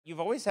You've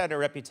always had a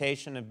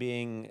reputation of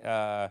being,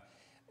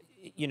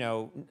 you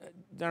know,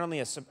 not only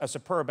a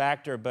superb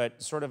actor,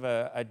 but sort of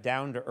a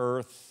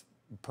down-to-earth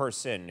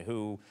person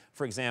who,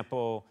 for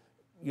example,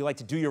 you like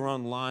to do your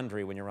own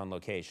laundry when you're on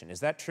location. Is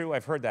that true?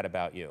 I've heard that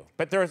about you.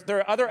 But there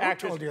are other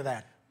actors... Who told you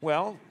that?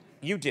 Well,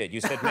 you did. You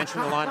said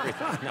mention the laundry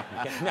thing.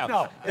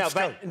 No, no.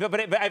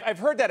 But I've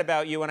heard that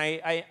about you, and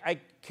I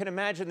can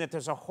imagine that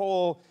there's a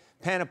whole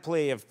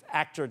panoply of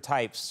actor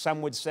types.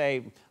 Some would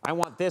say, I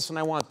want this and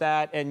I want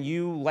that, and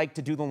you like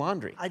to do the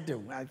laundry. I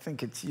do. I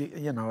think it's,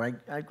 you know,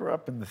 I grew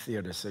up in the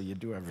theater, so you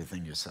do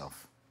everything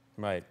yourself.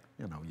 Right.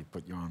 You know, you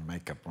put your own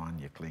makeup on,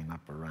 you clean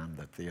up around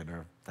the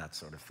theater, that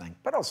sort of thing.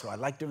 But also, I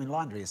like doing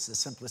laundry. It's the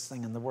simplest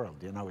thing in the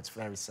world. You know, it's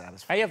very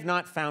satisfying. I have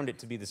not found it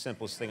to be the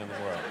simplest thing in the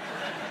world.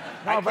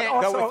 No, I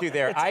can't go with you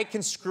there. It's... I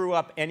can screw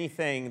up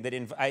anything that,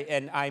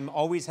 and I'm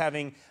always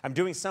I'm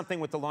doing something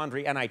with the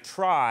laundry, and I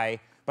try,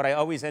 but I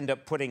always end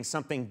up putting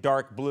something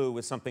dark blue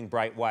with something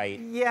bright white.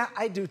 Yeah,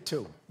 I do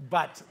too.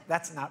 But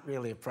that's not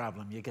really a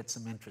problem. You get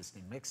some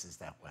interesting mixes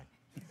that way.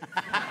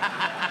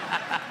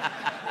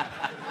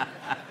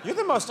 You're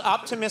the most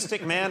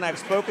optimistic man I've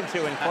spoken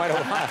to in quite a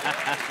while.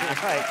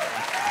 Right.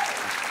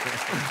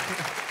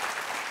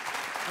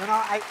 You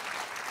know,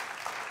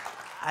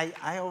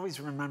 I always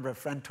remember a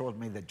friend told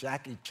me that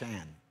Jackie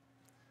Chan,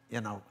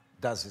 you know,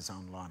 does his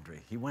own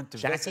laundry. He went to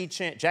Jackie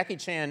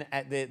Chan,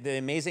 the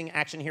amazing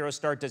action hero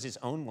star, does his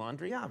own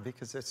laundry? Yeah,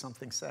 because there's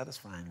something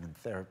satisfying and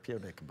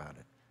therapeutic about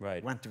it.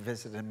 Right. Went to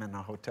visit him in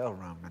a hotel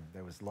room, and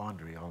there was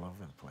laundry all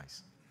over the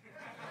place.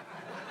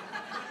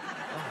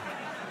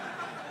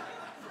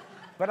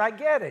 But I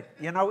get it.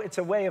 You know, it's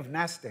a way of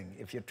nesting.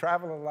 If you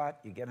travel a lot,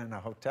 you get in a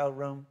hotel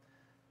room,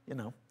 you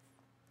know.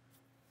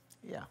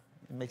 Yeah,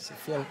 it makes me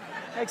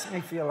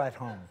feel at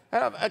home.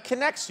 It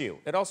connects you.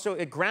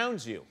 It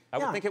grounds you. I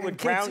would think it would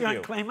ground you. And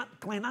keeps you in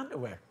clean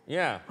underwear.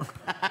 Yeah.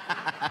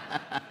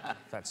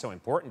 That's so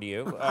important to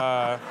you.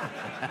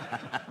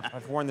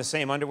 I've worn the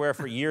same underwear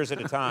for years at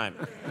a time.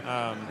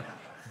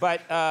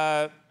 But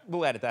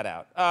we'll edit that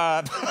out.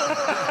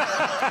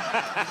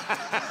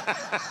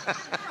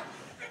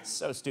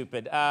 So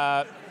stupid.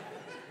 I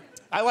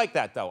like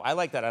that, though. I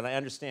like that, and I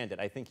understand it.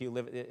 I think you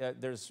live...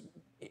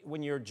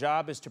 when your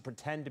job is to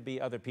pretend to be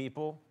other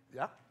people...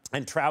 Yeah.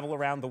 And travel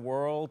around the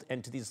world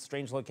and to these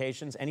strange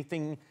locations,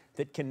 anything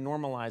that can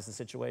normalize the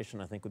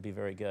situation, I think, would be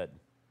very good.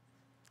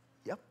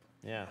 Yep.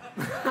 Yeah.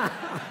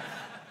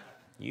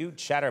 You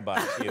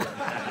chatterbox, you.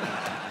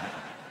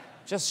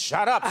 Just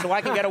shut up so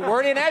I can get a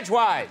word in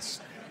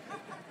edgewise.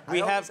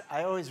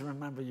 I always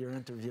remember your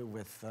interview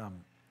with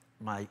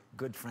my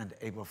good friend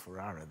Abel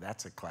Ferrara.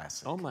 That's a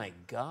classic. Oh my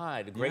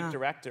God, great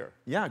director.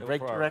 Yeah, great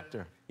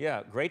director.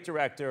 Yeah, great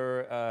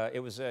director. He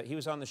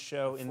was on the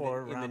show in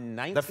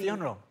the The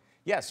Funeral.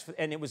 Yes,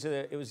 and it was. Do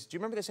you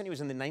remember this? And he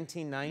was in the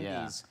 1990s,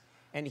 yeah.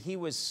 And he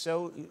was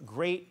so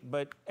great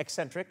but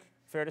eccentric.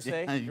 Fair to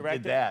say, you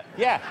did that.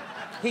 Yeah,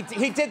 he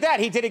did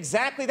that. He did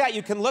exactly that.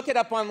 You can look it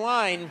up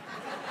online.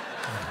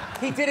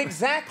 He did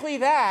exactly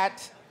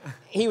that.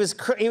 He was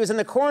in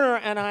the corner,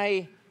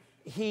 and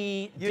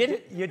you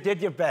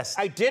did your best.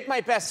 I did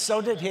my best.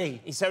 So did he.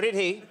 So did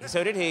he.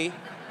 So did he.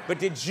 But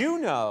did you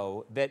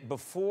know that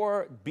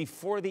before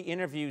the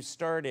interview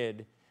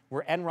started,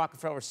 we're in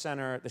Rockefeller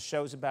Center, the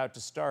show's about to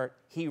start,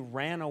 he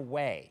ran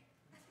away.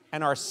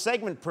 And our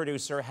segment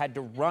producer had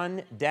to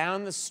run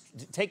down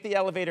take the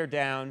elevator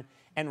down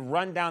and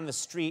run down the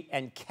street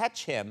and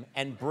catch him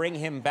and bring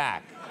him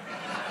back.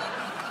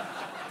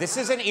 This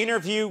is an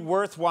interview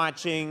worth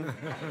watching.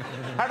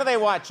 How do they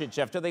watch it,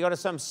 Jeff? Do they go to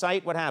some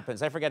site? What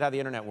happens? I forget how the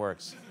internet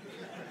works.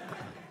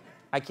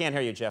 I can't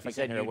hear you, Jeff. I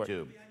can't hear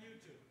YouTube.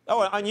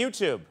 Oh, on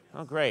YouTube.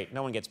 Oh, great.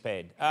 No one gets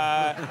paid.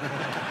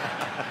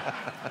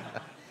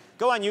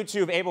 Go on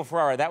YouTube, Abel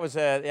Ferrara. That was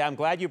I'm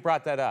glad you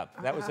brought that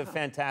up. That was a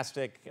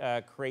fantastic,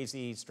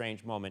 crazy,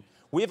 strange moment.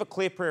 We have a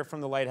clip here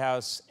from the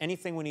Lighthouse.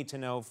 Anything we need to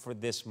know for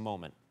this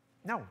moment?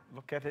 No,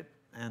 look at it,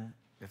 and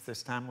if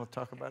there's time, we'll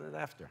talk about it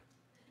after.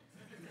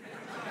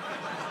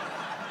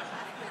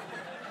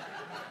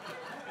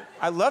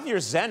 I love your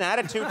Zen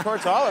attitude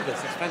towards all of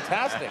this. It's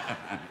fantastic.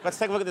 Let's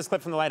take a look at this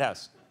clip from the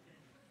Lighthouse.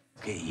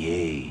 Look at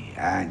ye,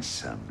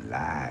 handsome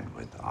lad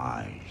with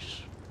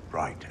eyes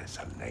bright as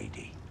a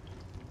lady.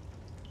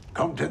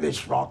 Come to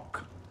this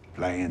rock,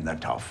 playing the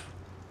tough.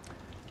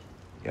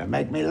 You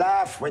make me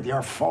laugh with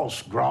your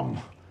false grum.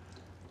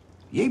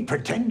 Ye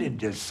pretended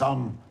there's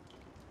some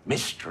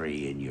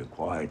mystery in your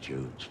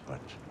quietudes,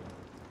 but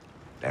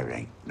there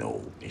ain't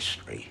no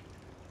mystery.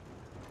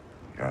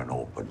 You're an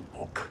open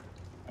book.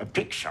 A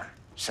picture,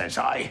 says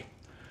I.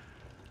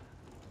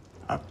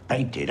 A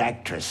painted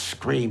actress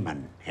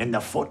screaming in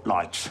the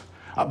footlights.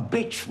 A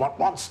bitch what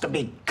wants to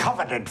be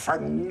coveted for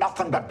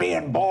nothing but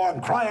being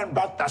born, crying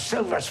about the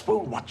silver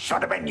spoon what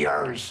should have been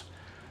yours.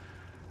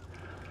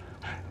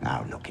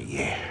 Now look at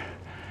you,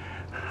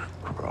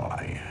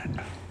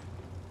 crying.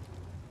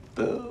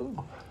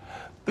 Boo,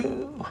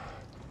 boo.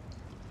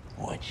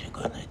 What you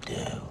gonna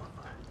do?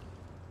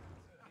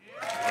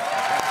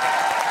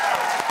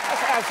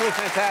 That's absolutely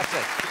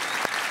fantastic.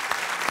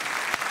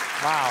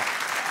 Wow.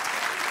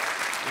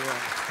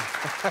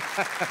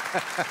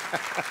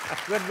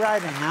 Good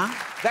writing, huh?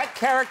 That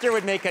character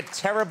would make a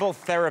terrible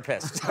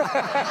therapist.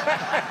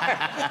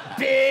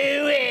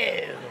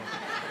 Boo-hoo!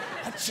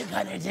 What you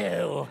gonna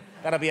do?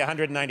 That'll be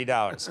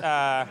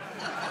 $190.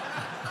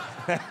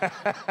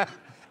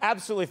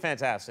 Absolutely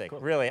fantastic. Cool.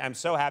 Really, I'm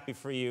so happy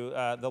for you.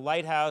 The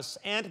Lighthouse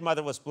and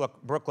Motherless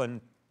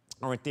Brooklyn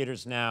are in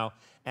theaters now,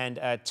 and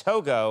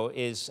Togo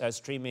is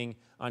streaming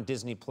on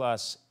Disney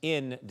Plus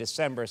in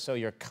December, so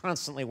you're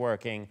constantly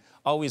working,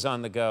 always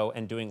on the go,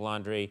 and doing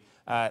laundry.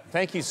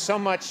 Thank you so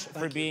much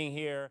for being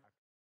here.